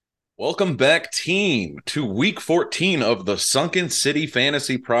Welcome back, team, to week 14 of the Sunken City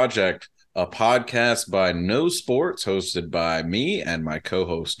Fantasy Project, a podcast by No Sports, hosted by me and my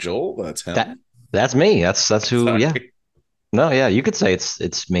co-host Joel. That's him. That's me. That's who. Sorry. Yeah. No. Yeah. You could say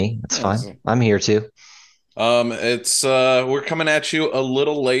it's me. It's fine. I'm here too. It's we're coming at you a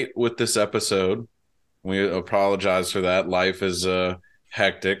little late with this episode. We apologize for that. Life is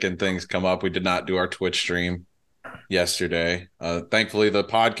hectic and things come up. We did not do our Twitch stream yesterday. Thankfully, the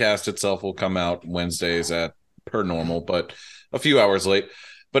podcast itself will come out Wednesdays at per normal, but a few hours late.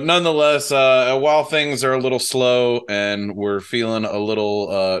 But nonetheless, while things are a little slow and we're feeling a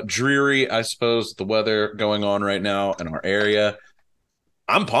little dreary, I suppose, the weather going on right now in our area,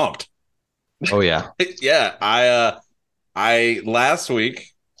 I'm pumped. Oh yeah. Yeah, I last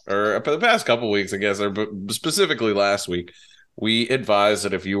week or the past couple weeks, I guess, or specifically last week, we advised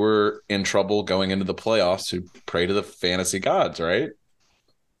that if you were in trouble going into the playoffs, to pray to the fantasy gods, right?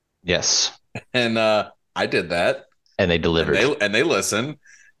 Yes. And I did that, And they delivered. and they listen.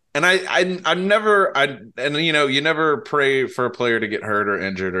 And I never you never pray for a player to get hurt or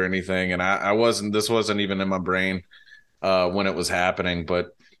injured or anything. And I wasn't. This wasn't even in my brain when it was happening.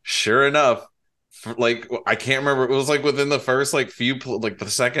 But sure enough, I can't remember. It was like within the first the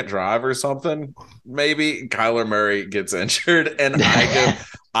second drive or something. Maybe Kyler Murray gets injured, and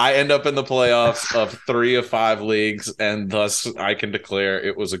I end up in the playoffs of 3 of 5 leagues, and thus I can declare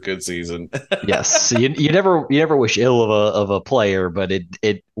it was a good season. Yes. You never wish ill of a player, but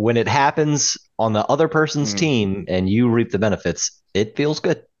it when it happens on the other person's team and you reap the benefits, it feels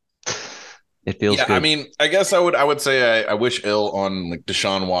good. It feels good. I mean, I guess I would say I wish ill on like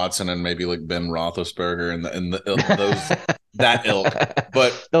Deshaun Watson and maybe like Ben Roethlisberger and those that ilk.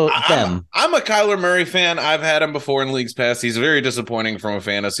 But I'm a Kyler Murray fan. I've had him before in leagues past. He's very disappointing from a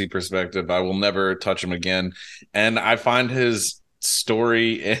fantasy perspective. I will never touch him again. And I find his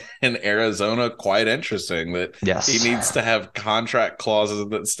story in Arizona quite interesting, that he needs to have contract clauses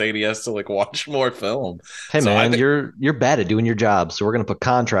that state he has to like watch more film. Hey man, you're bad at doing your job, so we're gonna put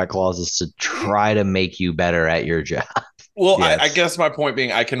contract clauses to try to make you better at your job. Well, yes. I guess my point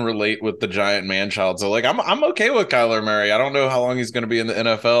being, I can relate with the giant man child. So, like, I'm okay with Kyler Murray. I don't know how long he's going to be in the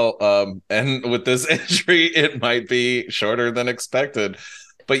NFL. And with this injury, it might be shorter than expected.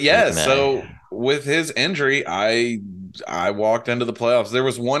 But yeah, so with his injury, I walked into the playoffs. There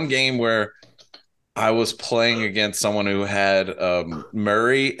was one game where I was playing against someone who had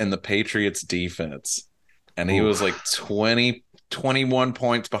Murray and the Patriots defense, and he was like 21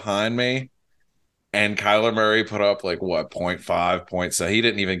 points behind me. And Kyler Murray put up like what 0.5 points. So he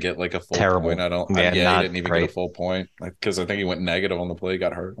didn't even get like a full point. He didn't even get a full point because I think he went negative on the play,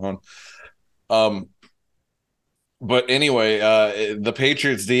 got hurt on. But anyway, the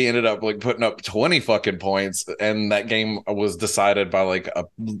Patriots D ended up like putting up 20 fucking points, and that game was decided by like a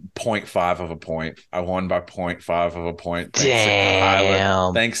 0.5 of a point. I won by 0.5 of a point.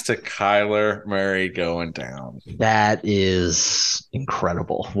 Thanks to Kyler Murray going down. That is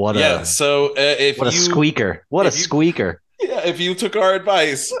incredible. What a squeaker. What a squeaker. Yeah, if you took our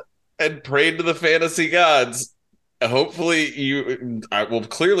advice and prayed to the fantasy gods, hopefully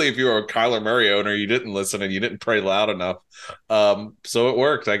clearly if you were a Kyler Murray owner, you didn't listen and you didn't pray loud enough. So it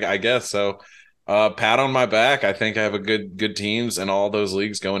worked, I guess. So pat on my back. I think I have a good teams in all those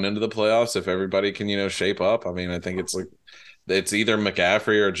leagues going into the playoffs. If everybody can, shape up. I mean, I think it's either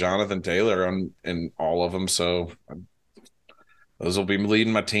McCaffrey or Jonathan Taylor in all of them. So those will be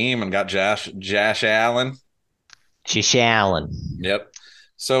leading my team, and got Josh Allen. Josh Allen. Yep.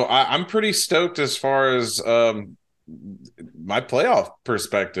 So I'm pretty stoked as far as my playoff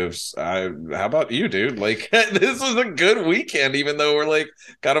perspectives. How about you, dude? Like, this was a good weekend, even though we're like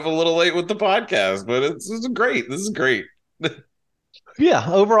kind of a little late with the podcast, but this is great. Yeah,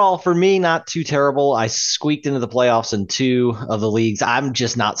 overall for me, not too terrible. I squeaked into the playoffs in 2 of the leagues. I'm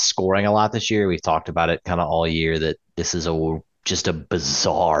just not scoring a lot this year. We've talked about it kind of all year that this is just a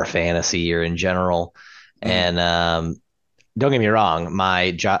bizarre fantasy year in general. And don't get me wrong,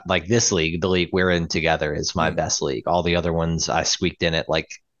 this league, the league we're in together, is my best league. All the other ones I squeaked in at like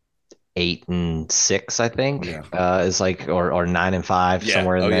 8 and 6, I think. Is like or 9 and 5,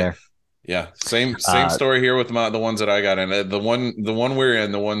 somewhere in there. Yeah, same story here with the ones that I got in. The one we're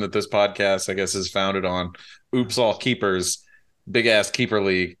in, the one that this podcast I guess is founded on, Oops All Keepers, big ass keeper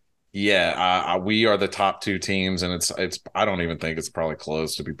league. Yeah, we are the top 2 teams, and it's I don't even think it's probably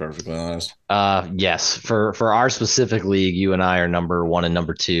close, to be perfectly honest. Yes, for our specific league, you and I are number 1 and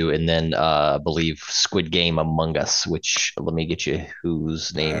number 2, and then I believe Squid Game Among Us, which let me get you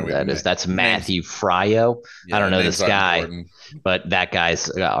whose name that is. That's Matthew Fryo. I don't know this guy, but that guy's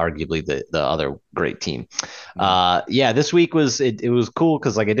arguably the other great team. Mm. Yeah, this week it was cool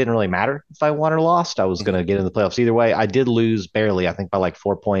because like it didn't really matter if I won or lost. I was gonna get in the playoffs either way. I did lose barely, I think by like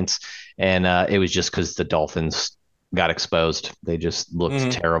 4 points, and it was just because the Dolphins got exposed. They just looked Mm-hmm.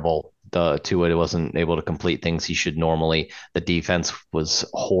 terrible. The Tua wasn't able to complete things he should normally. The defense was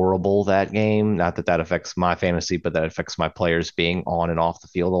horrible that game. Not that that affects my fantasy, but that affects my players being on and off the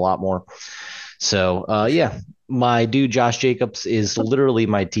field a lot more. So For yeah, sure. my dude Josh Jacobs is literally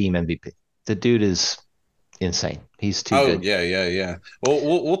my team MVP. The dude is insane. He's too Oh good. yeah, yeah, yeah. Well,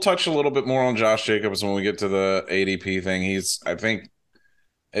 we'll touch a little bit more on Josh Jacobs when we get to the ADP thing. He's, I think,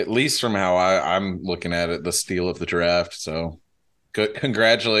 at least from how I'm looking at it, the steal of the draft. So good,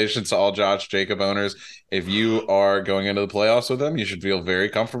 congratulations to all Josh Jacob owners. If you are going into the playoffs with him, you should feel very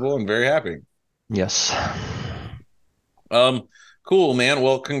comfortable and very happy. Yes. Um, cool, man.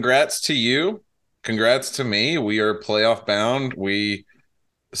 Well, congrats to you. Congrats to me. We are playoff bound. We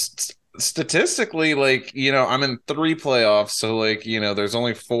statistically, like, I'm in three playoffs, so like, there's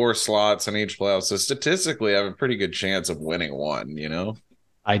only four slots in each playoff. So statistically, I have a pretty good chance of winning one.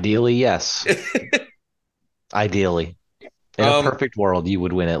 Ideally, yes. Ideally. In a Um, perfect world, you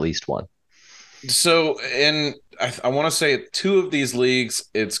would win at least one. so in I want to say two of these leagues,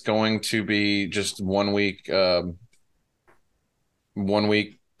 it's going to be just 1 week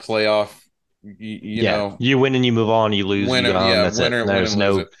playoff. You Yeah. know, You win and you move on. You lose, you go winner, home. yeah, That's it. win There's and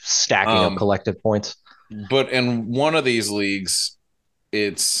lose no it. stacking of Um, collective points. but in one of these leagues,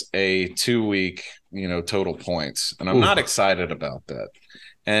 it's a 2 week, total points, and I'm Ooh. not excited about that.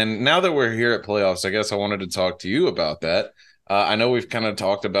 And now that we're here at playoffs, I guess I wanted to talk to you about that. I know we've kind of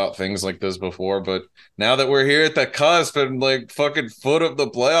talked about things like this before, but now that we're here at the cusp and like fucking foot of the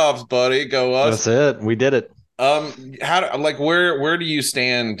playoffs, buddy, go us. That's it. We did it. Where do you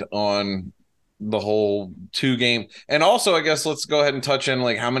stand on the whole two game? And also, I guess let's go ahead and touch in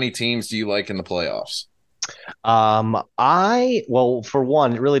like how many teams do you like in the playoffs Well, for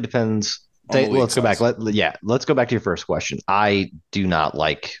one, it really depends. on the league Let's go back. size? Let's go back to your first question. I do not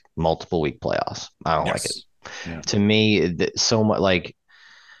like multiple week playoffs. I don't like it. Yes. Yeah. To me, so much like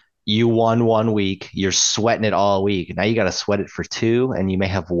you won 1 week, you're sweating it all week. Now you got to sweat it for two, and you may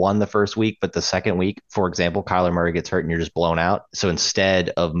have won the first week, but the second week, for example, Kyler Murray gets hurt and you're just blown out. So instead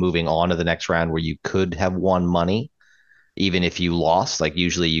of moving on to the next round where you could have won money, even if you lost, like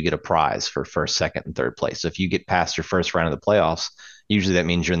usually you get a prize for first, second, and third place. So if you get past your first round of the playoffs, usually that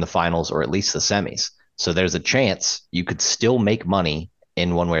means you're in the finals or at least the semis. So there's a chance you could still make money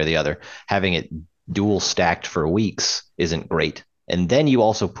in one way or the other. Having it dual stacked for weeks isn't great. And then you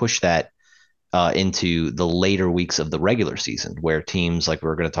also push that into the later weeks of the regular season, where teams like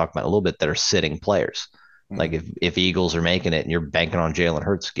we're going to talk about in a little bit that are sitting players. Like Mhm. if Eagles are making it and you're banking on Jalen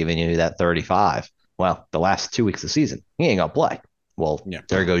Hurts giving you that 35, well, the last 2 weeks of the season, he ain't gonna play. Well, Yeah.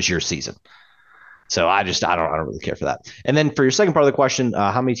 there goes your season. So I don't really care for that. And then for your second part of the question,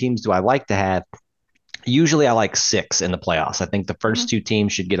 how many teams do I like to have? Usually I like six in the playoffs. I think the first Mhm. two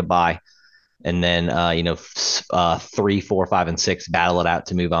teams should get a bye, and then 3, 4, 5, and 6 battle it out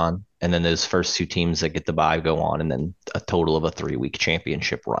to move on. And then those first two teams that get the bye go on, and then a total of a 3 week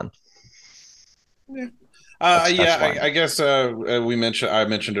championship run. Yeah. That's Yeah, fine. I guess I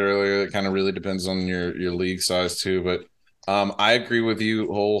mentioned earlier it kind of really depends on your league size too, but I agree with you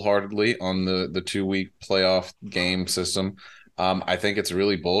wholeheartedly on the 2 week playoff game system. I think it's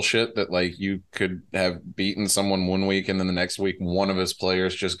really bullshit that like you could have beaten someone 1 week and then the next week one of his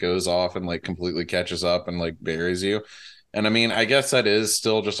players just goes off and like completely catches up and like buries you. And I mean, I guess that is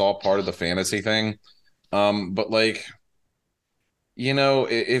still just all part of the fantasy thing. But like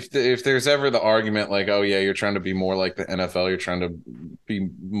if there's ever the argument like, oh yeah, you're trying to be more like the NFL, you're trying to be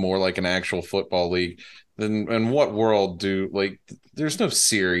more like an actual football league, then in what world there's no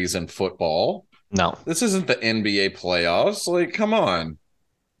series in football. No, This isn't the NBA playoffs. Like, come on.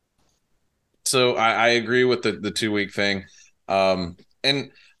 So I agree with the 2 week thing. And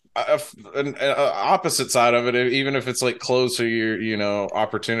an opposite side of it, even if it's like close to your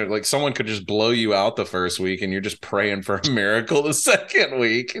opportunity, like someone could just blow you out the first week, and you're just praying for a miracle the second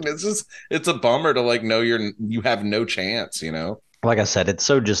week, and it's a bummer to like know you have no chance. like I said, it's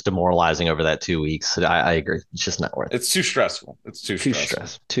so just demoralizing over that 2 weeks. I agree. It's just not worth it. It's too stressful. It's too Too stressful.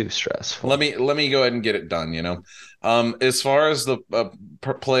 stressful. Too stressful. Let me go ahead and get it done. As far as the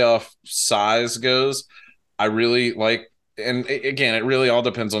playoff size goes, I really like, and again, it really all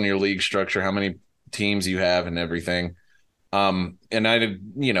depends on your league structure, how many teams you have, and everything. And I did,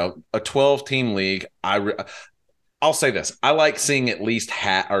 a 12-team league. I'll say this: I like seeing at least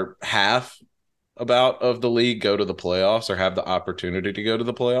half about of the league go to the playoffs or have the opportunity to go to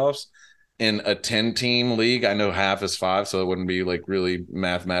the playoffs. In a 10-team league, I know half is five, so it wouldn't be like really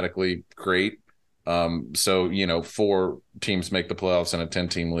mathematically great. So, 4 teams make the playoffs in a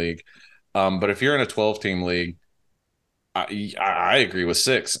 10-team league. But if you're in a 12-team league, I agree with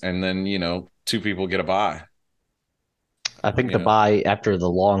 6. And then, 2 people get a bye. I think You the know, bye after the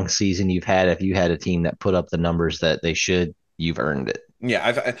long season you've had, if you had a team that put up the numbers that they should, you've earned it.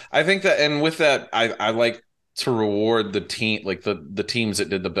 yeah, I think that, and with that, I like to reward the team, like the teams that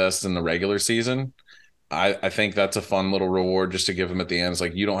did the best in the regular season. I think that's a fun little reward just to give them at the end. It's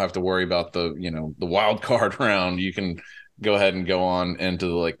like you don't have to worry about the wild card round. You can go ahead and go on into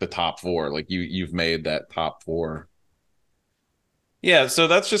like the top 4. Like you've made that top 4. Yeah, so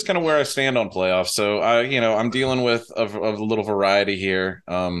that's just kind of where I stand on playoffs. So I'm dealing with a little variety here.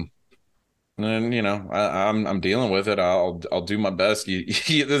 And I'm dealing with it. I'll do my best.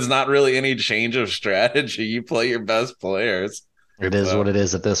 There's not really any change of strategy. You play your best players. It is So what it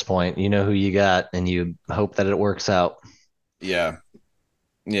is at this point. You know who you got, and you hope that it works out. yeah,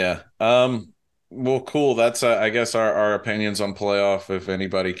 yeah. Well, cool. That's I guess our opinions on playoff. If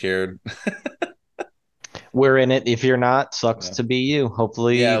anybody cared, We're in it. If you're not, sucks yeah, to be you.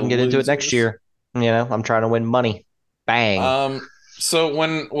 Hopefully, yeah, you can get into it next losers. year. I'm trying to win money. Bang. So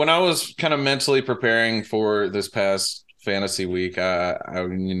when I was kind of mentally preparing for this past fantasy week, I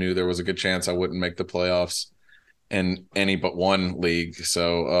knew there was a good chance I wouldn't make the playoffs in any but one league.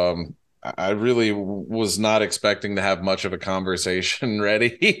 So I really was not expecting to have much of a conversation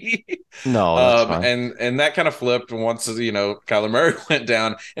ready. No, that's fine. And that kind of flipped once Kyler Murray went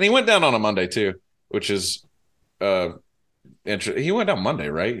down, and he went down on a Monday too, which is interesting. He went down Monday,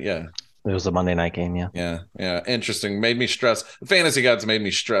 right? Yeah. It was a Monday night game, yeah. Yeah. Interesting. Made me stress. The fantasy gods made me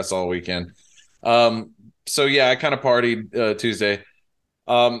stress all weekend. So yeah, I kind of partied Tuesday.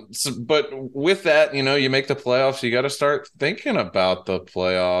 But with that, you make the playoffs, you got to start thinking about the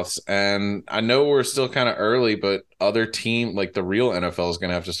playoffs. And I know we're still kind of early, but other team like the real NFL is going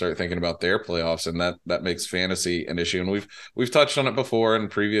to have to start thinking about their playoffs, and that makes fantasy an issue. And we've touched on it before in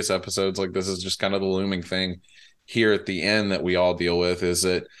previous episodes. Like this is just kind of the looming thing here at the end that we all deal with is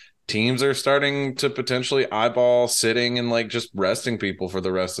that teams are starting to potentially eyeball sitting and like just resting people for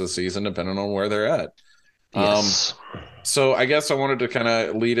the rest of the season, depending on where they're at. Um, Yes. so I guess I wanted to kind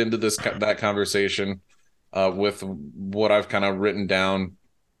of lead into that conversation with what I've kind of written down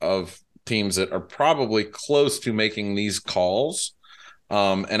of teams that are probably close to making these calls.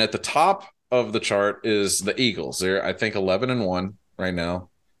 And at the top of the chart is the Eagles. They're I think 11-1 right now.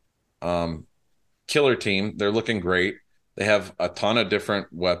 Killer team. They're looking great. They have a ton of different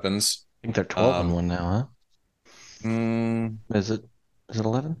weapons. I think they're 12 and Um, 1 now, mm, huh? Is it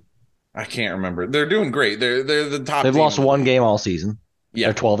 11? I can't remember. They're doing great. They're the top They've team lost in the one league. game all season. They're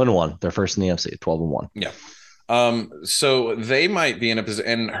Yeah, 12 and 1. They're first in the NFC, 12 and 1. yeah. So they might be in a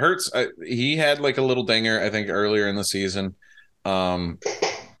position. And Hurts, he had like a little dinger, I think, earlier in the season. Um,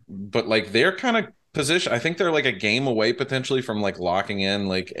 but like they're kind of position. I think they're like a game away potentially from like locking in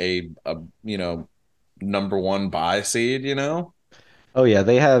like a number one buy seed. Oh yeah,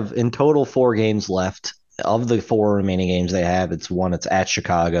 they have in total 4 games left. Of the 4 remaining games they have, it's at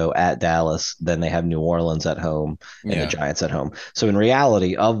Chicago, at Dallas, then they have New Orleans at home and the Yeah, Giants at home. So in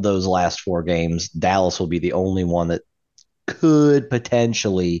reality, of those last 4 games, Dallas will be the only one that could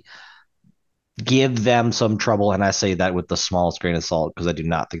potentially give them some trouble. And I say that with the smallest grain of salt because I do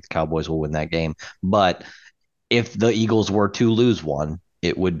not think the Cowboys will win that game. But if the Eagles were to lose one,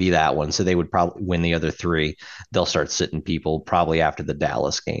 it would be that one. So they would probably win the other 3. They'll start sitting people probably after the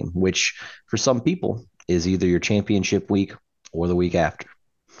Dallas game, which for some people is either your championship week or the week after.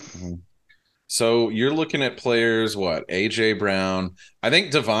 Mhm. So you're looking at players, what? AJ Brown. I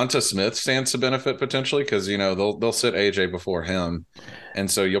think Devonta Smith stands to benefit potentially because they'll sit AJ before him, and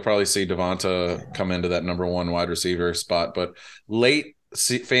so you'll probably see Devonta come into that number one wide receiver spot. But late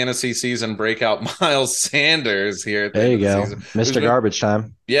fantasy season breakout Miles Sanders here at the There end you of the go, season, who's Mr. been Garbage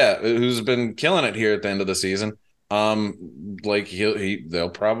Time. yeah, who's been killing it here at the end of the season. Like they'll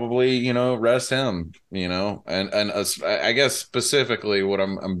probably rest him, and I guess specifically what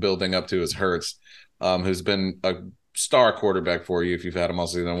I'm building up to is Hurts, who's been a star quarterback for you if you've had him all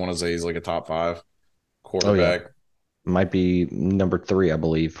season. I want to say he's like a top 5 Oh yeah, quarterback. might be number 3, I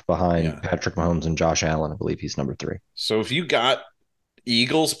believe, behind Yeah. Patrick Mahomes and Josh Allen. I believe he's number 3. So if you got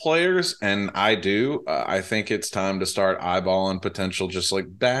Eagles players, and I do, I think it's time to start eyeballing potential just like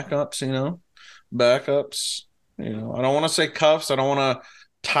backups, backups. I don't want to say cuffs. I don't want to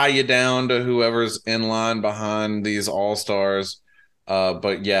tie you down to whoever's in line behind these all stars.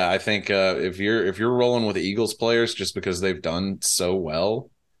 But yeah, I think if you're rolling with Eagles players just because they've done so well,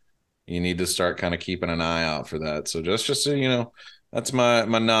 you need to start kind of keeping an eye out for that. So just so that's my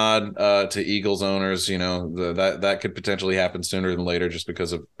nod to Eagles owners. That could potentially happen sooner than later just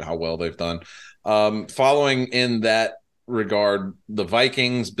because of how well they've done. Following in that regard, the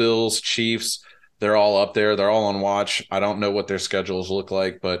Vikings, Bills, Chiefs, they're all up there. They're all on watch. I don't know what their schedules look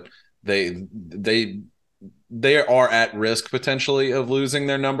like, but they they are at risk potentially of losing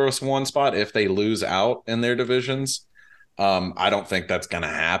their number one spot if they lose out in their divisions. I don't think that's going to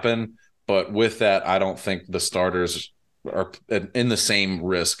happen. But with that, I don't think the starters are in the same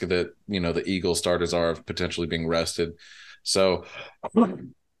risk that, the Eagles starters are of potentially being rested. So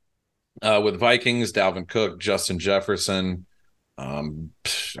with Vikings, Dalvin Cook, Justin Jefferson,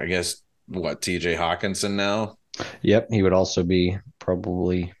 I guess what, TJ Hawkinson now. Yep, he would also be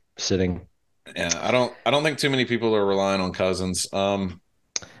probably sitting. Yeah, I don't think too many people are relying on Cousins.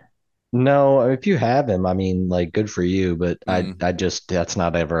 No, if you have him, I mean, like, good for you, but mm, I just that's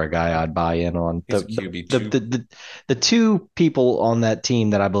not ever a guy I'd buy in on. he's a QB The, two. the the the two people on that team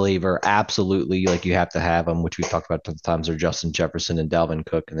that I believe are absolutely like you have to have them, which we talked about tons of times, are Justin Jefferson and Dalvin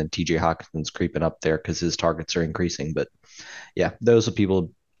Cook, and then TJ Hawkinson's creeping up there because his targets are increasing. But yeah, those are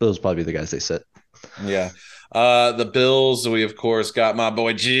people. Those will probably be the guys they sit. Yeah. The Bills, we of course got my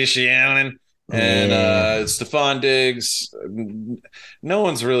boy Josh Allen and Yeah, Stephon Diggs. No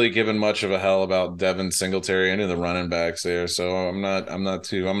one's really given much of a hell about Devin Singletary, any of the running backs there. So I'm not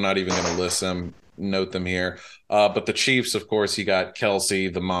even gonna list them, note them here. But the Chiefs, of course, you got Kelsey,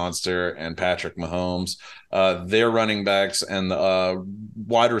 the monster, and Patrick Mahomes. Their running backs and the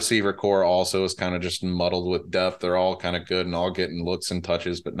wide receiver core also is kind of just muddled with depth. They're all kind of good and all getting looks and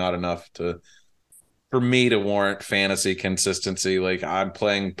touches, but not enough to for me to warrant fantasy consistency. Like I'm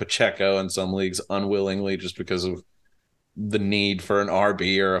playing Pacheco in some leagues unwillingly just because of the need for an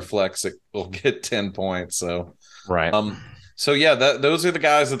RB or a flex that will get 10 points. So, right. um, so yeah, those are the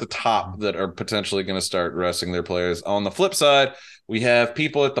guys at the top that are potentially going to start resting their players. On the flip side, we have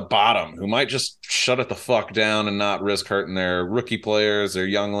people at the bottom who might just shut it the fuck down and not risk hurting their rookie players, their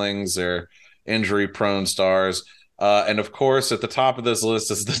younglings, their injury prone stars. And of course, at the top of this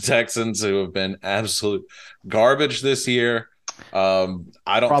list is the Texans, who have been absolute garbage this year. I don't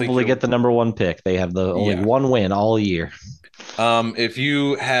think Probably you're, get the number one pick. They have the only yeah. one win all year. If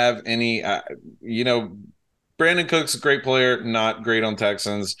you have any, Brandon Cook's a great player, not great on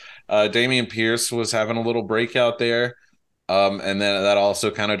Texans. Damian Pierce was having a little breakout there. And then that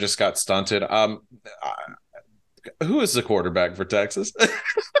also kind of just got stunted. Who is the quarterback for Texas?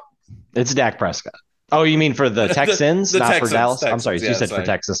 It's Dak Prescott. Oh, you mean for the Texans, the not for Texans, Dallas? I'm sorry, Texans. you Yeah, said for sorry.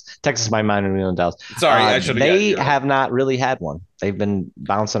 Texas. Texas, my mind and on Dallas. Sorry, I should have. Yeah, They you're right. have not really had one. They've been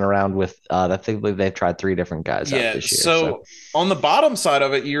bouncing around with. I think they've tried three different guys out Yeah. this year. So So on the bottom side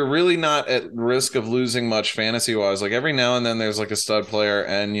of it, you're really not at risk of losing much fantasy wise. Like every now and then there's like a stud player,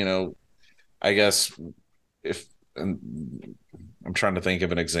 and I guess if and I'm trying to think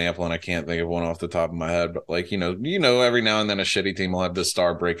of an example and I can't think of one off the top of my head, but like, every now and then a shitty team will have this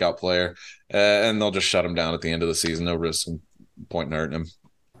star breakout player and they'll just shut him down at the end of the season. No risk and point in hurting him.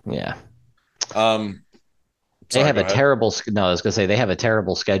 yeah, Um, they sorry, have go a ahead. terrible. No, I was gonna say they have a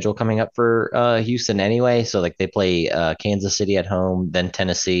terrible schedule coming up for Houston anyway. So like they play Kansas City at home, then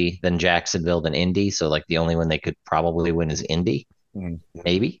Tennessee, then Jacksonville, then Indy. So like the only one they could probably win is Indy, Mhm.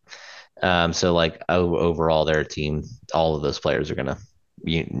 maybe. So like overall, their team, all of those players are gonna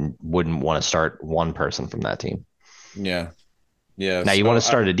you wouldn't want to start one person from that team. Yeah. Yeah. Now you want So to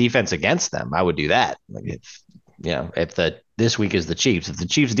start a defense against them, I would do that. Like if if the this week is the Chiefs, if the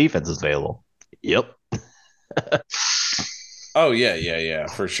Chiefs defense is available, yep. oh yeah, yeah, yeah,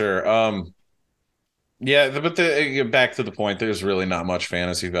 for sure. Yeah, but back to the point, there's really not much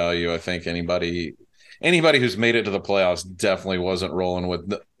fantasy value. I think anybody who's made it to the playoffs definitely wasn't rolling with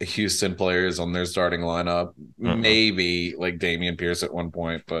the Houston players on their starting lineup. Mm-mm. Maybe like Damian Pierce at one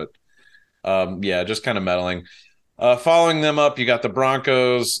point, but yeah, just kind of meddling. Following them up, you got the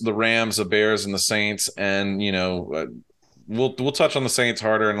Broncos, the Rams, the Bears, and the Saints, and we'll touch on the Saints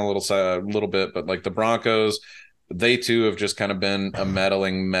harder in a little bit, but like the Broncos, they too have just kind of been a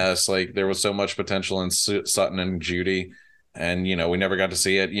meddling mess. Like there was so much potential in Sutton and Judy, and we never got to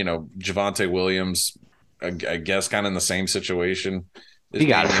see it. Javante Williams, I guess, kind of in the same situation as He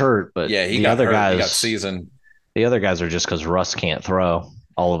got Damian. hurt, but Yeah, he got hurt. He got seasoned. the other guys are just because Russ can't throw.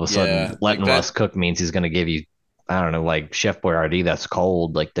 All of a sudden, Yeah, like letting that. Russ cook means he's going to give you, I don't know, like Chef Boyardee. That's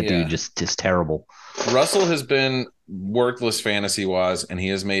cold. Like the dude Yeah, just is terrible. Russell has been worthless fantasy wise, and he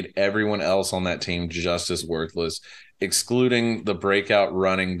has made everyone else on that team just as worthless, excluding the breakout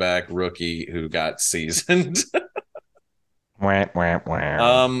running back rookie who got seasoned. Wah, wah,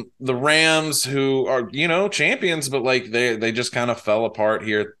 wah. The Rams, who are champions, but like they just kind of fell apart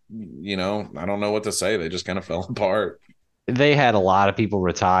here. I don't know what to say. They just kind of fell apart. They had a lot of people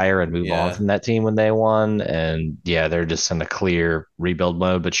retire and move on Yeah, from that team when they won, and yeah, they're just in a clear rebuild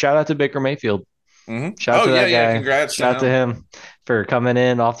mode. But shout out to Baker Mayfield. Shout out Oh to yeah, that yeah. guy. Congrats to Shout out to him. him for coming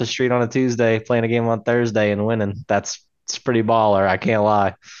in off the street on a Tuesday, playing a game on Thursday and winning. It's pretty baller. I can't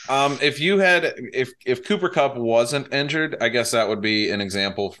lie. If you had if Cooper Cup wasn't injured, I guess that would be an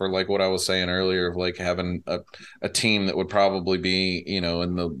example for like what I was saying earlier of like having a team that would probably be, in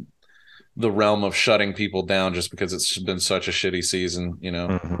the realm of shutting people down just because it's been such a shitty season.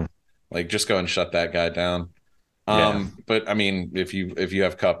 Hmm. Like just go and shut that guy down. Yeah. But I mean, if you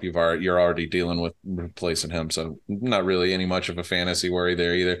have Cup, you're already dealing with replacing him, so not really any much of a fantasy worry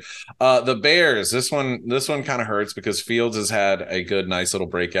there either. The Bears, this one kind of hurts because Fields has had a good, nice little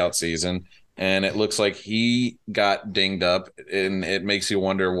breakout season, and it looks like he got dinged up, and it makes you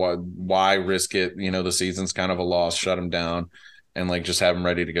wonder why risk it. The season's kind of a loss, shut him down, and like just have him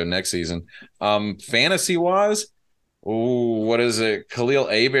ready to go next season. Fantasy wise. Oh, what is it? Khalil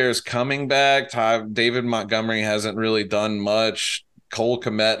Abear's coming back. David Montgomery hasn't really done much. Cole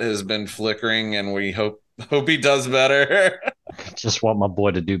Kmet has been flickering, and we hope he does better. Just want my boy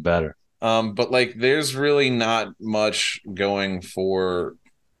to do better. But like, there's really not much going for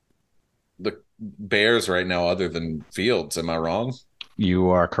the Bears right now, other than Fields. Am I wrong? You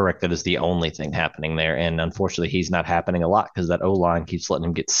are correct. That is the only thing happening there. And unfortunately, he's not happening a lot because that O line keeps letting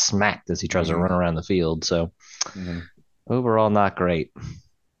him get smacked as he tries to Mm-hmm. run around the field. So Mm-hmm. overall, not great.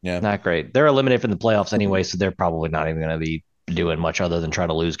 Yeah. Not great. They're eliminated from the playoffs anyway, so they're probably not even going to be doing much other than try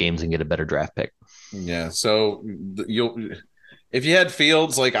to lose games and get a better draft pick. Yeah. So you'll if you had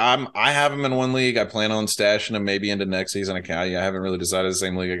Fields, like I have him in one league. I plan on stashing him maybe into next season. I haven't really decided the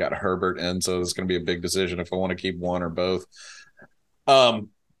same league. I got Herbert in, so it's going to be a big decision if I want to keep one or both. Um,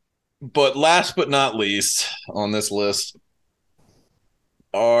 but last but not least on this list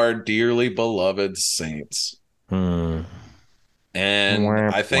are dearly beloved Saints. Hmm. And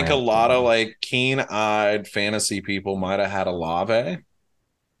Wah, I think a wah, lot of wah. like keen-eyed fantasy people might have had Olave,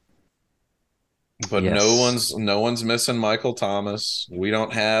 but no Yes. one's no one's missing Michael Thomas. We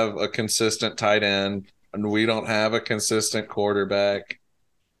don't have a consistent tight end, and we don't have a consistent quarterback.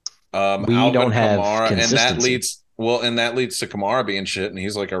 We don't Alvin have Kamara, and that consistency, leads to Kamara being shit, and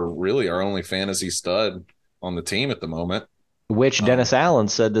he's like our only fantasy stud on the team at the moment. which Um, Dennis Allen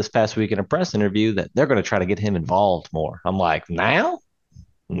said this past week in a press interview that they're going to try to get him involved more. I'm like, now?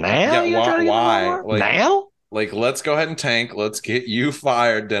 Now yeah, you're going to try to get him involved why? more? Now? Like let's go ahead and tank. Let's get you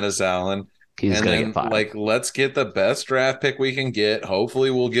fired, Dennis Allen. He's And going to get then fired. like let's get the best draft pick we can get.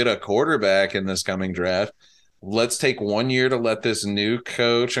 Hopefully we'll get a quarterback in this coming draft. Let's take 1 year to let this new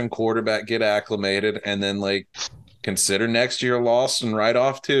coach and quarterback get acclimated, and then like consider next year lost and write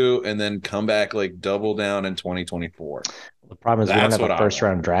off too, and then come back like double down in 2024. The problem is we don't That's have what a I first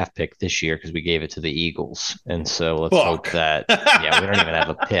want. round draft pick this year because we gave it to the Eagles. And so let's hope Fuck. that, yeah, we don't even have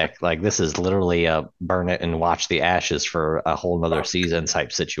a pick. Like this is literally a burn it and watch the ashes for a whole nother Fuck. season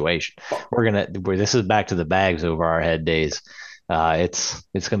type situation. Fuck. This is back to the bags over our head days. It's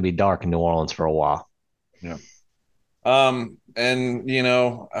going to be dark in New Orleans for a while. Yeah. And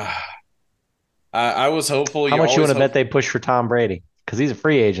I was hopeful. How You much you always want to bet hope. they push for Tom Brady? Because he's a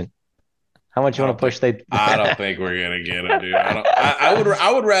free agent. How much you I want don't to think. push they? I don't think we're gonna get him, dude. I don't.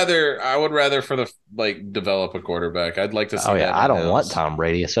 I would rather for the like develop a quarterback. I'd like to see Oh yeah, that I in don't want house. Tom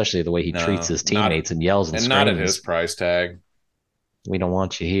Brady, especially the way he treats No, his not teammates and yells and and not at his screams. price tag. We don't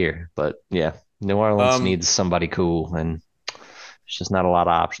want you here. But yeah, New Orleans Um, needs somebody cool, and there's just not a lot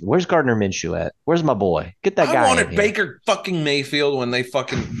of options. Where's Gardner Minshew at? Where's my boy? Get that I guy in wanted here. Baker fucking Mayfield when they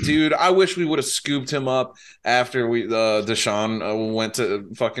fucking dude. I wish we would have scooped him up after we Deshaun went to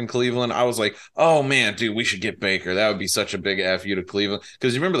fucking Cleveland. I was like, oh man, dude, we should get Baker. That would be such a big fu to Cleveland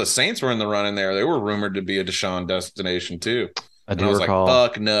because you remember the Saints were in the running there. They were rumored to be a Deshaun destination too, I and I do was like, recall.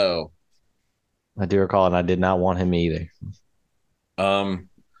 fuck no. I do recall, and I did not want him either. Um,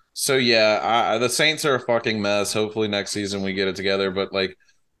 so yeah, the Saints are a fucking mess. Hopefully next season we get it together. But like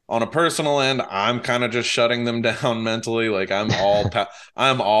on a personal end, I'm kind of just shutting them down mentally. Like I'm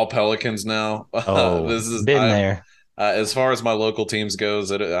all Pelicans now. Oh, This is been I there. as far as my local teams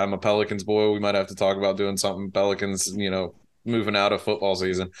goes. I'm a Pelicans boy. We might have to talk about doing something Pelicans. Moving out of football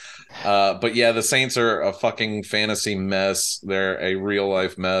season. But yeah, the Saints are a fucking fantasy mess. They're a real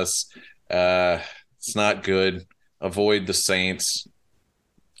life mess. Uh, it's not good. Avoid the Saints.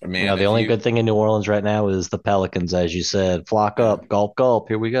 Man, The if only you good thing in New Orleans right now is the Pelicans, as you said. Flock yeah. up, gulp, gulp.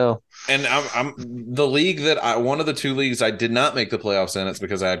 Here we go. And I'm the league that one of the two leagues I did not make the playoffs in. It's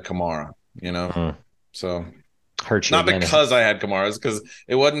because I had Kamara, Mm. so Hurt you not again. because I had Kamara, it's because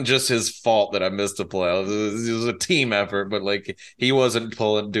it wasn't just his fault that I missed the playoffs. It was a team effort, but like he wasn't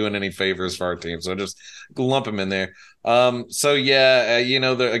doing any favors for our team, so I just lump him in there. So yeah,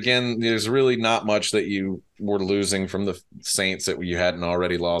 there's really not much that you we're losing from the Saints that you hadn't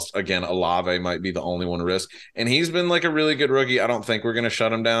already lost. Again, Olave might be the only one to risk. And he's been like a really good rookie. I don't think we're going to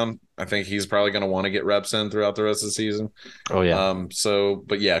shut him down. I think he's probably going to want to get reps in throughout the rest of the season. Oh yeah.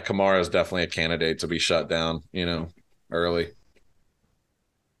 But yeah, Kamara is definitely a candidate to be shut down, early.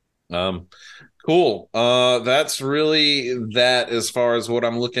 Cool. That's really that as far as what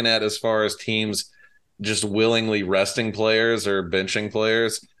I'm looking at as far as teams just willingly resting players or benching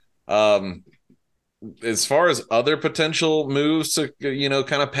players. Um, as far as other potential moves to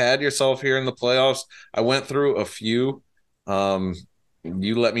kind of pad yourself here in the playoffs, I went through a few.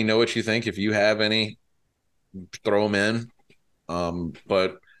 You let me know what you think. If you have any, throw them in.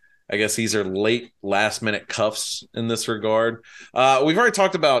 But I guess these are last minute cuffs in this regard. We've already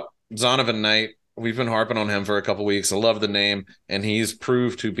talked about Zonovan Knight. We've been harping on him for a couple weeks. I love the name, and he's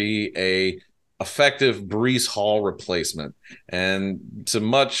proved to be a effective Breece Hall replacement. And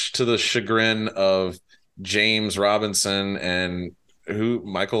much to the chagrin of James Robinson and who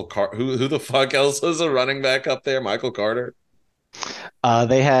the fuck else is a running back up there? Michael Carter.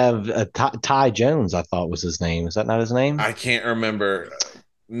 They have Ty Jones, I thought was his name. Is that not his name? I can't remember.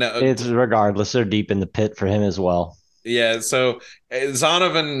 No, it's regardless. They're deep in the pit for him as well. Yeah, so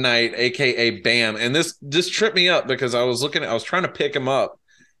Zonovan Knight, aka Bam, and this tripped me up because I was trying to pick him up,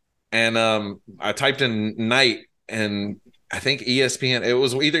 and I typed in Knight, and I think ESPN, it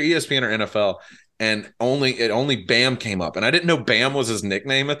was either ESPN or NFL, and only Bam came up, and I didn't know Bam was his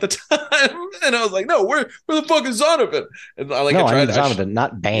nickname at the time, and I was like, no, where the fuck is Zonovan? And I need Zonovan,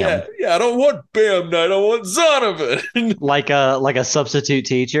 not Bam. Yeah, I don't want Bam Knight, I want Zonovan. like a substitute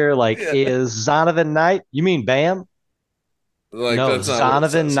teacher, is Zonovan Knight? You mean Bam? Like no, that's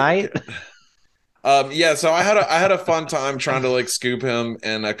Zonovan Knight. Yeah, so I had a fun time trying to scoop him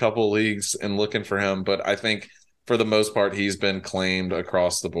in a couple leagues and looking for him, but I think for the most part he's been claimed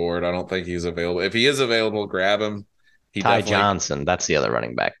across the board. I don't think he's available. If he is available, grab him. Ty Johnson, that's the other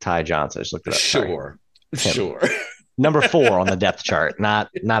running back. Ty Johnson. I just looked it up. Sure. Number 4 on the depth chart. Not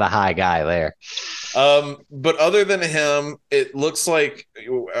a high guy there. But other than him, it looks like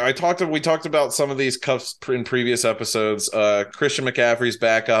we talked about some of these cuffs in previous episodes. Christian McCaffrey's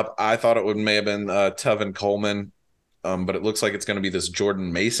back up. I thought it may have been Tevin Coleman, but it looks like it's going to be this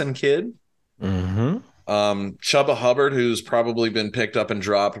Jordan Mason kid. Mm-hmm. Chuba Hubbard, who's probably been picked up and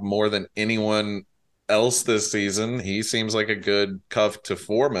dropped more than anyone else this season. He seems like a good cuff to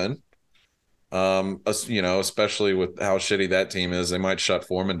Foreman. Especially with how shitty that team is, they might shut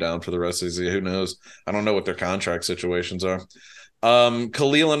Foreman down for the rest of the season. Who knows? I don't know what their contract situations are.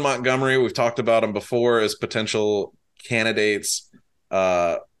 Khalil and Montgomery, we've talked about them before as potential candidates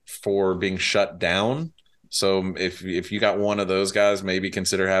for being shut down. So if you got one of those guys, maybe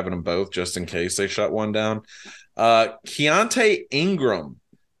consider having them both just in case they shut one down. Keontae Ingram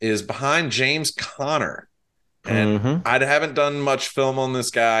is behind James Conner. And I haven't done much film on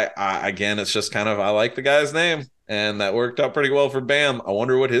this guy. Again, it's just kind of, I like the guy's name, and that worked out pretty well for Bam. I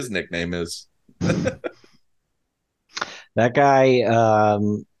wonder what his nickname is. That guy,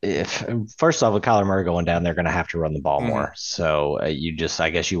 first off, with Kyler Murray going down, they're going to have to run the ball more. So I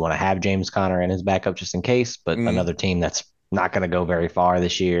guess you want to have James Conner and his backup just in case, but another team that's not going to go very far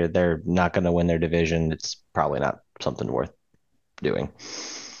this year. They're not going to win their division. It's probably not something worth doing.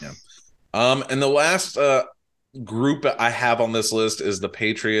 Yeah. And the last group I have on this list is the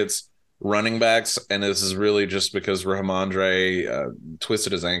Patriots running backs, and this is really just because Rhamondre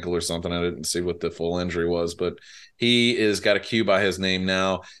twisted his ankle or something. I didn't see what the full injury was, but he is got a Q by his name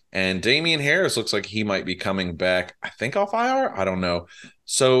now, and Damian Harris looks like he might be coming back, I think off IR. I don't know.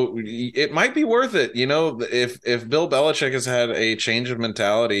 So it might be worth it, if Bill Belichick has had a change of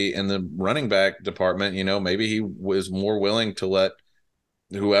mentality in the running back department, maybe he was more willing to let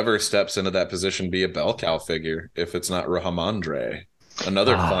whoever steps into that position be a bell cow figure if it's not Rhamondre.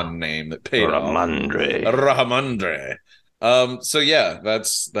 Another fun name that paid Rhamondre. So yeah,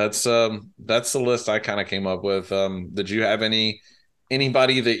 that's the list I kind of came up with. Did you have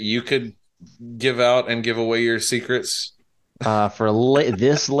anybody that you could give out and give away your secrets? For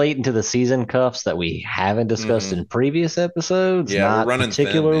this late into the season cuffs that we haven't discussed in previous episodes, not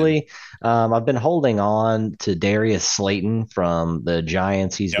particularly. Thin, I've been holding on to Darius Slayton from the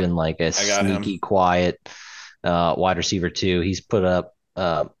Giants. He's been like a sneaky, quiet wide receiver too. He's put up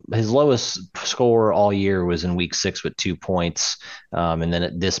his lowest score all year was in week 6 with 2 points. And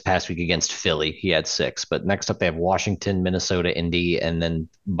then this past week against Philly, he had 6. But next up, they have Washington, Minnesota, Indy. And then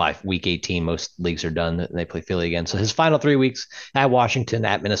by week 18, most leagues are done and they play Philly again. So his final 3 weeks at Washington,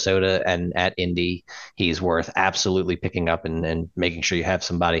 at Minnesota, and at Indy, he's worth absolutely picking up and making sure you have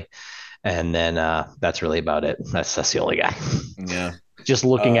somebody. And then that's really about it. That's the only guy. Yeah. Just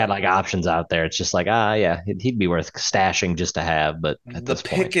looking Uh, at like options out there, it's just like, yeah, he'd be worth stashing just to have. But at the this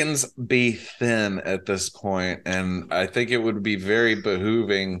point, pickings be thin at this point, and I think it would be very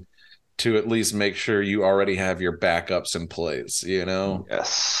behooving to at least make sure you already have your backups in place, you know?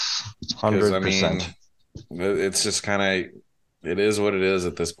 yes, Because I 100%. mean, it's just kind of it is what it is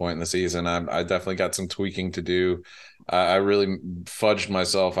at this point in the season. I definitely got some tweaking to do. I really fudged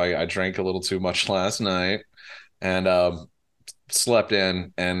myself. I drank a little too much last night and slept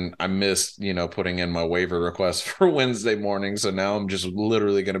in, and I missed putting in my waiver request for Wednesday morning. So now I'm just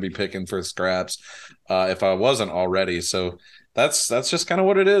literally going to be picking for scraps if I wasn't already. So that's just kind of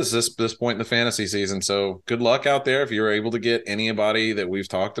what it is this point in the fantasy season. So good luck out there if you're able to get anybody that we've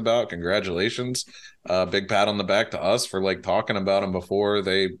talked about. Congratulations. Big pat on the back to us for like talking about them before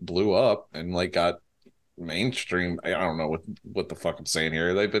they blew up and like got mainstream. I don't know what the fuck I'm saying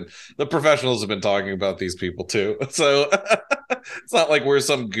here. The professionals have been talking about these people too. So it's not like we're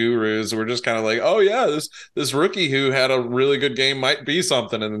some gurus. We're just kind of like, oh yeah, this rookie who had a really good game might be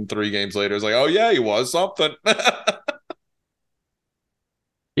something, and then 3 games later it's like, oh yeah, he was something.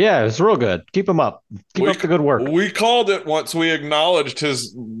 Yeah, it's real good. Keep him up. Keep we up the good work. we called it once we acknowledged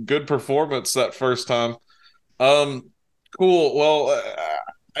his good performance that first time. Um, cool. Well,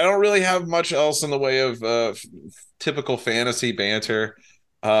 I don't really have much else in the way of typical fantasy banter.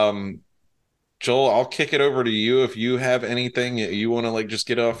 Um, Joel, I'll kick it over to you if you have anything you want to like just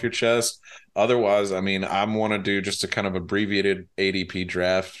get off your chest. Otherwise, I mean, I want to do just a kind of abbreviated ADP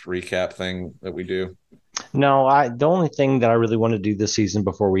draft recap thing that we do. No, the only thing that I really want to do this season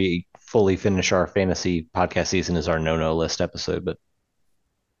before we fully finish our fantasy podcast season is our no list episode, but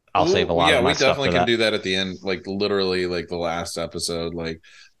I'll save a Ooh, lot yeah, of my we stuff definitely for can that. do that at the end, like literally like the last episode, like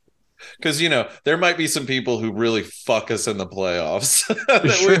because there might be some people who really fuck us in the playoffs that we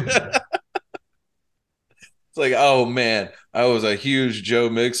Sure. it's like, oh man, I was a huge Joe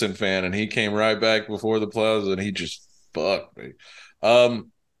Mixon fan, and he came right back before the playoffs, and he just fucked me.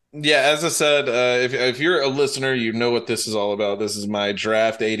 Um, yeah, as I said, if you're a listener, you know what this is all about. This is my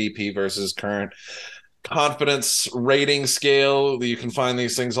draft ADP versus current confidence rating scale. You can find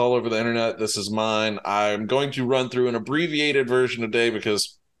these things all over the internet. This is mine. I'm going to run through an abbreviated version today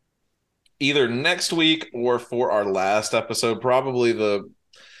because either next week or for our last episode, probably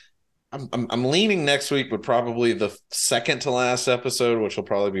I'm leaning next week, but probably the second to last episode, which will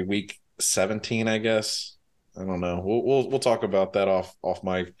probably be week 17, I guess. I don't know. We'll talk about that off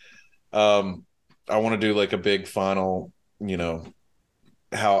mic. Um, I want to do like a big final,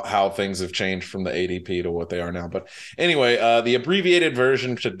 how things have changed from the ADP to what they are now. But anyway, the abbreviated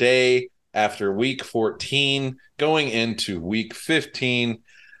version today after week 14, going into week 15,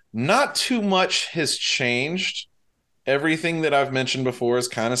 not too much has changed. Everything that I've mentioned before has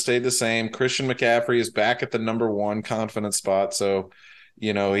kind of stayed the same. Christian McCaffrey is back at the number one confidence spot. So,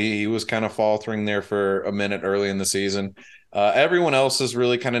 he was kind of faltering there for a minute early in the season. Everyone else is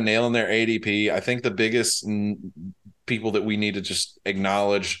really kind of nailing their ADP. I think the biggest people that we need to just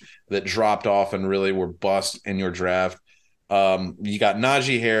acknowledge that dropped off and really were bust in your draft. You got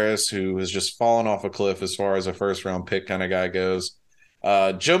Najee Harris, who has just fallen off a cliff as far as a first round pick kind of guy goes.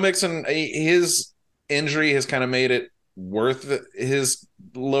 Joe Mixon, his injury has kind of made it worth his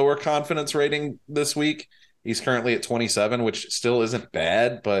lower confidence rating this week. He's currently at 27, which still isn't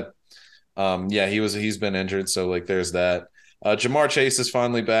bad, but yeah, he's been injured, so like there's that. Jamar Chase is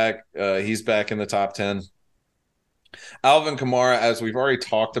finally back. He's back in the top 10. Alvin Kamara, as we've already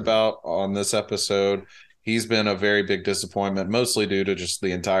talked about on this episode, he's been a very big disappointment, mostly due to just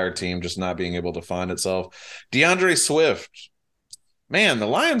the entire team just not being able to find itself. DeAndre Swift, man, the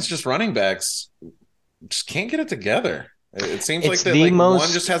Lions just running backs just can't get it together. It seems like It's that the like one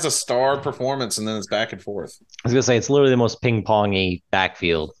most, just has a star performance and then it's back and forth. I was going to say, it's literally the most ping pongy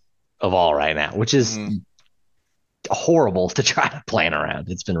backfield of all right now, which is Mm-hmm. horrible to try to plan around.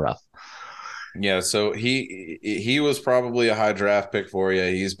 It's been rough. Yeah, so he was probably a high draft pick for you.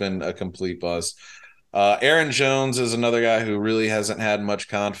 He's been a complete bust. Aaron Jones is another guy who really hasn't had much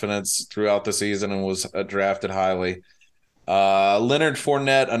confidence throughout the season and was drafted highly. Leonard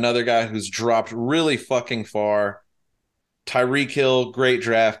Fournette, another guy who's dropped really fucking far. Tyreek Hill, great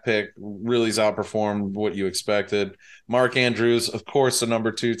draft pick, really has outperformed what you expected. Mark Andrews, of course, the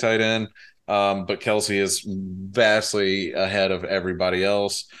number 2 tight end, but Kelsey is vastly ahead of everybody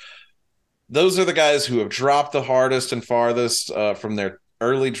else. Those are the guys who have dropped the hardest and farthest from their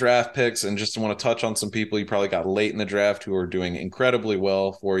early draft picks. And just want to touch on some people you probably got late in the draft who are doing incredibly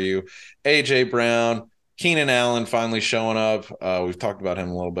well for you. AJ Brown, Keenan Allen finally showing up. We've talked about him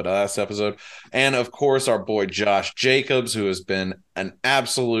a little bit last episode. And of course, our boy Josh Jacobs, who has been an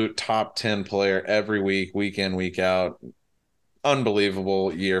absolute top 10 player every week in, week out.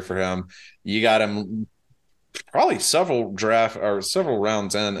 unbelievable year for him. You got him probably several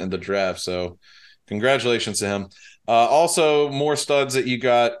rounds in the draft. So congratulations to him. Also, more studs that you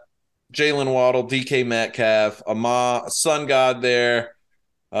got: Jalen Waddle, DK Metcalf, Sun God there.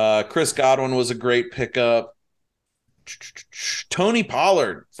 Chris Godwin was a great pickup. Tony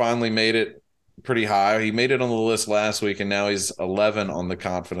Pollard finally made it pretty high. He made it on the list last week, and now he's 11 on the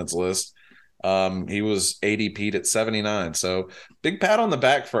confidence list. He was ADP'd at 79. So big pat on the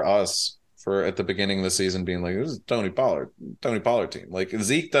back for us for at the beginning of the season being like, this is Tony Pollard team. Like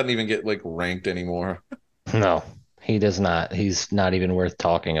Zeke doesn't even get like ranked anymore. No, he does not. He's not even worth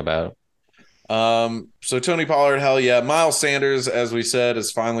talking about. So Tony Pollard, hell yeah. Miles Sanders, as we said,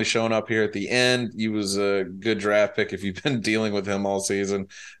 is finally showing up here at the end. He was a good draft pick. If you've been dealing with him all season,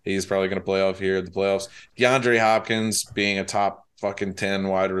 he's probably going to play off here at the playoffs. DeAndre Hopkins being a top fucking 10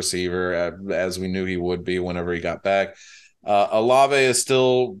 wide receiver, as we knew he would be whenever he got back. Olave is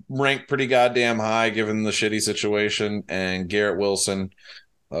still ranked pretty goddamn high given the shitty situation. And Garrett Wilson,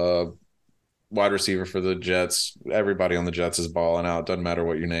 wide receiver for the Jets. Everybody on the Jets is balling out. Doesn't matter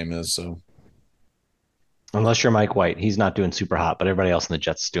what your name is. So Unless you're Mike White, he's not doing super hot, but everybody else in the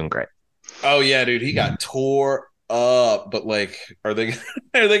Jets is doing great. Oh yeah, dude, he got tore up. But like, are they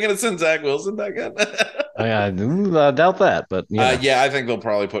gonna send Zach Wilson back in? I doubt that, but yeah, I think they'll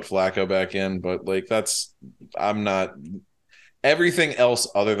probably put Flacco back in. But like, I'm not. Everything else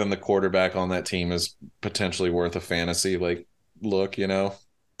other than the quarterback on that team is potentially worth a fantasy look.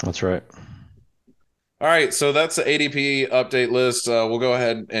 That's right. All right, so that's the ADP update list. We'll go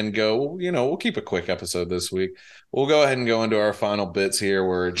ahead and go. We'll keep a quick episode this week. We'll go ahead and go into our final bits here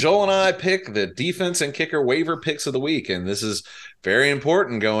where Joel and I pick the defense and kicker waiver picks of the week. And this is very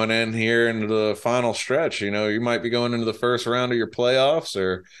important going in here into the final stretch. You might be going into the first round of your playoffs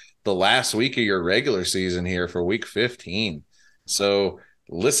or the last week of your regular season here for week 15. So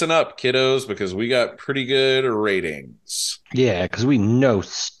listen up, kiddos, because we got pretty good ratings. Yeah, because we know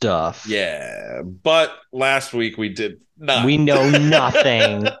stuff. Yeah, but last week we did not. We know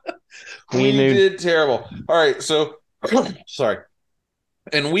nothing. we did terrible. All right, so sorry.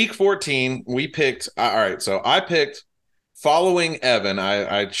 In week 14, we picked. All right, so I picked following Evan.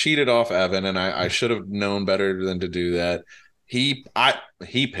 I cheated off Evan, and I should have known better than to do that. He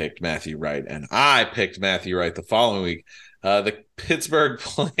picked Matthew Wright, and I picked Matthew Wright the following week. The Pittsburgh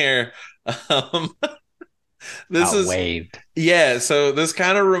player. This is waived. Yeah, so this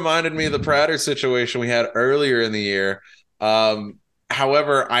kind of reminded me of the Prater situation we had earlier in the year.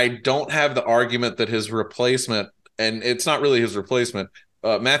 However, I don't have the argument that his replacement, and it's not really his replacement.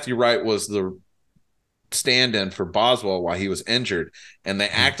 Matthew Wright was the stand-in for Boswell while he was injured, and they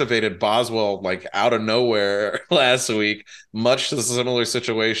activated Boswell like out of nowhere last week. Much to the similar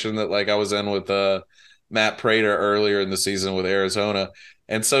situation that I was in with Matt Prater earlier in the season with Arizona.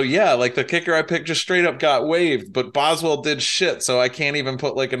 And so, yeah, the kicker I picked just straight up got waived, but Boswell did shit. So I can't even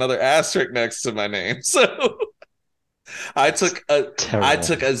put another asterisk next to my name. So I took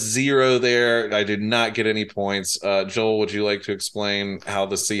a 0 there. I did not get any points. Joel, would you like to explain how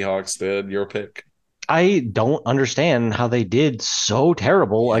the Seahawks did your pick? I don't understand how they did so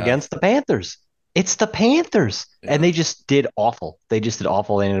terrible against the Panthers. It's the Panthers. Yeah. And they just did awful. They ended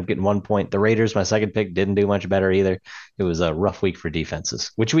up getting 1 point. The Raiders, my second pick, didn't do much better either. It was a rough week for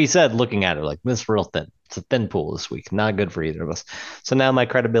defenses, which we said looking at it this is real thin. It's a thin pool this week. Not good for either of us. So now my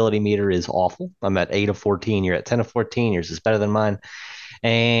credibility meter is awful. I'm at 8 of 14. You're at 10 of 14. Yours is better than mine.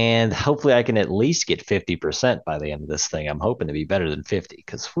 And hopefully I can at least get 50% by the end of this thing. I'm hoping to be better than 50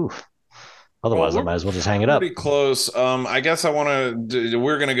 because, otherwise, I might as well just hang it up. Pretty close. I guess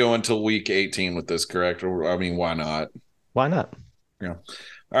we're going to go until week 18 with this, correct? I mean, why not? Why not? Yeah.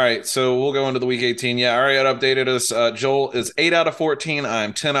 All right, so we'll go into the week 18. Yeah, all right, updated us. Joel is 8 out of 14.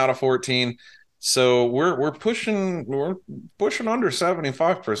 I'm 10 out of 14. So we're pushing under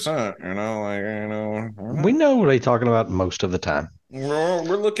 75%. We know what they're talking about most of the time. We're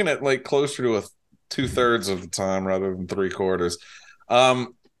looking at closer to 2/3 of the time rather than 3/4.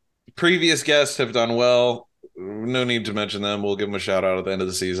 Previous guests have done well. No need to mention them. We'll give them a shout out at the end of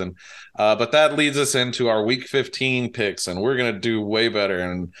the season. But that leads us into our week 15 picks, and we're going to do way better.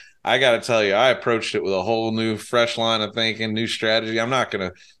 And I got to tell you, I approached it with a whole new, fresh line of thinking, new strategy. I'm not going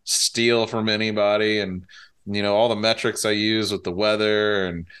to steal from anybody. And, all the metrics I use with the weather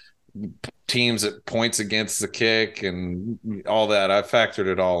and teams at points against the kick and all that, I factored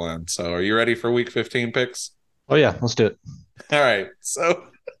it all in. So are you ready for week 15 picks? Oh, yeah. Let's do it. All right. So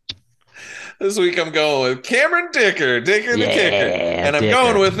this week I'm going with Cameron Dicker the kicker. And I'm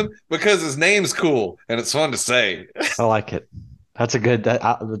going with him because his name's cool and it's fun to say. I like it. That's a good,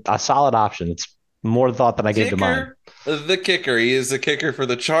 a solid option. It's More thought than I gave to mine. The kicker. He is the kicker for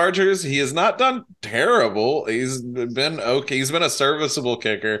the Chargers. He has not done terrible. He's been okay. He's been a serviceable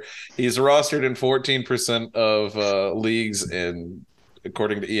kicker. He's rostered in 14% of leagues, and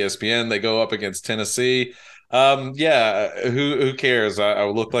according to ESPN, they go up against Tennessee. Yeah, who cares? I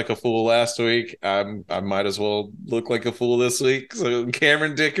looked like a fool last week. I might as well look like a fool this week. So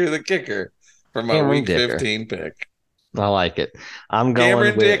Cameron Dicker, the kicker, for my Cameron week Dicker. 15 pick. I like it. I'm going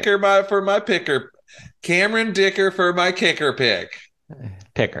Cameron with Dicker for my picker. Cameron Dicker for my kicker pick.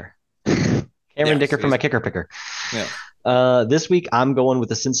 picker. Cameron Yes, Dicker for my kicker picker. yeah. This week, I'm going with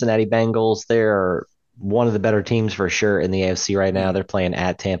the Cincinnati Bengals. They're one of the better teams for sure in the AFC right now. They're playing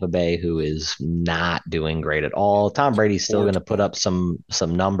at Tampa Bay, who is not doing great at all. Tom Brady's still going to put up some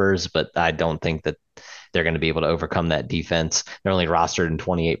numbers, but I don't think that they're going to be able to overcome that defense. They're only rostered in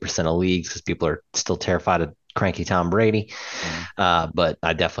 28% of leagues because people are still terrified of cranky Tom Brady. But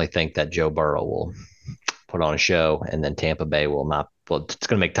I definitely think that Joe Burrow will put on a show, and then Tampa Bay will not. Well, it's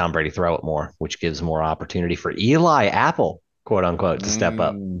going to make Tom Brady throw it more, which gives more opportunity for Eli Apple, quote unquote, to step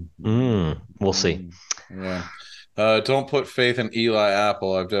up. We'll see. Yeah. Don't put faith in Eli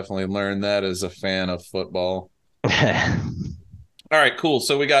Apple. I've definitely learned that as a fan of football. All right, cool.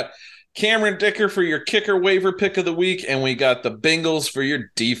 So we got Cameron Dicker for your kicker waiver pick of the week, and we got the Bengals for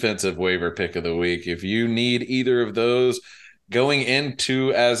your defensive waiver pick of the week. If you need either of those going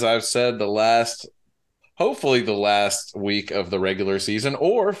into, as I've said, hopefully the last week of the regular season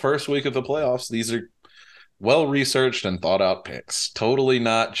or first week of the playoffs, these are well-researched and thought-out picks. Totally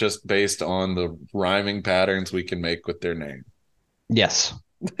not just based on the rhyming patterns we can make with their name. Yes.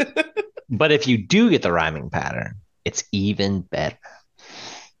 But if you do get the rhyming pattern, it's even better.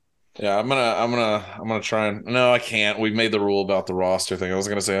 Yeah, I'm gonna try and no, I can't. We've made the rule about the roster thing. I was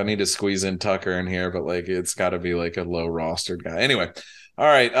gonna say I need to squeeze in Tucker in here, but like it's gotta be like a low rostered guy. Anyway. All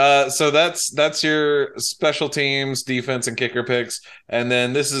right. So that's your special teams, defense, and kicker picks. And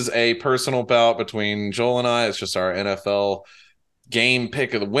then this is a personal bout between Joel and I. It's just our NFL game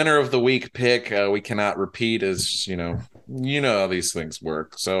pick of the winner of the week pick. We cannot repeat, as you know how these things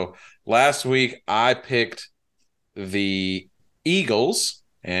work. So last week I picked the Eagles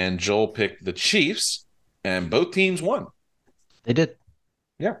and Joel picked the Chiefs, and both teams won. They did.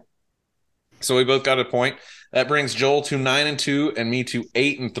 Yeah. So we both got a point. That brings Joel to 9-2 and me to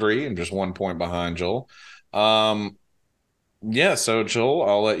 8-3, and just 1 point behind Joel. Yeah, so Joel,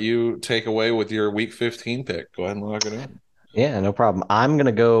 I'll let you take away with your week 15 pick. Go ahead and lock it in. Yeah, no problem. I'm going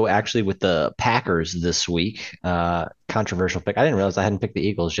to go actually with the Packers this week. Controversial pick. I didn't realize I hadn't picked the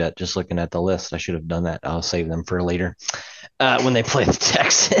Eagles yet. Just looking at the list, I should have done that. I'll save them for later when they play the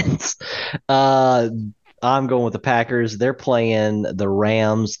Texans. I'm going with the Packers. They're playing the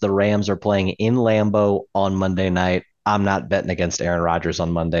Rams. The Rams are playing in Lambeau on Monday night. I'm not betting against Aaron Rodgers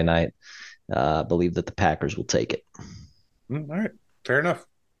on Monday night. I believe that the Packers will take it. All right. Fair enough.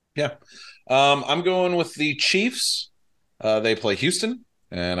 Yeah. I'm going with the Chiefs. They play Houston,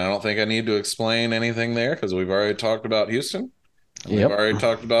 and I don't think I need to explain anything there because we've already talked about Houston. And We've already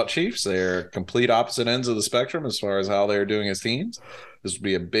talked about Chiefs. They're complete opposite ends of the spectrum as far as how they're doing as teams. This would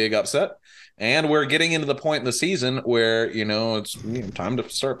be a big upset. And we're getting into the point in the season where, it's time to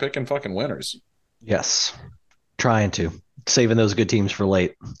start picking fucking winners. Yes. Trying to. Saving those good teams for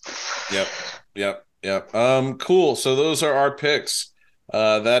late. Yep. Cool. So those are our picks.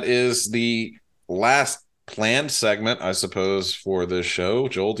 That is the last planned segment, I suppose, for this show.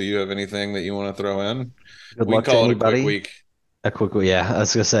 Joel, do you have anything that you want to throw in? Good luck to anybody. A quick week. Yeah. I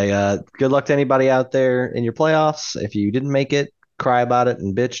was going to say, good luck to anybody out there in your playoffs. If you didn't make it, cry about it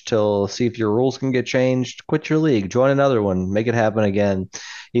and bitch till see if your rules can get changed. Quit your league, join another one, make it happen again.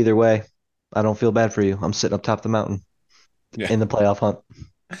 Either way, I don't feel bad for you. I'm sitting up top of the mountain in the playoff hunt.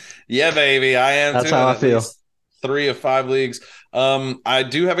 Yeah, baby, I am. That's how I feel. 3 of 5 leagues. I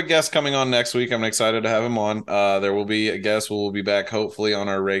do have a guest coming on next week. I'm excited to have him on. There will be a guest. We'll be back hopefully on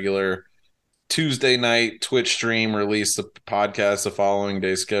our regular Tuesday night Twitch stream. Release the podcast the following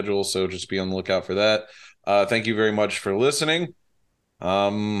day schedule. So just be on the lookout for that. Thank you very much for listening.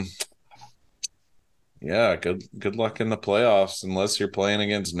 Yeah, good luck in the playoffs unless you're playing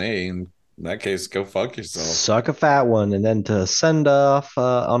against me. In that case, go fuck yourself. Suck a fat one. And then to send off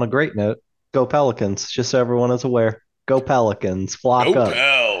on a great note, go Pelicans. Just so everyone is aware. Go Pelicans. Flock up.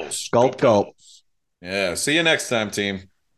 Pels. Gulp, gulp. Yeah. See you next time, team.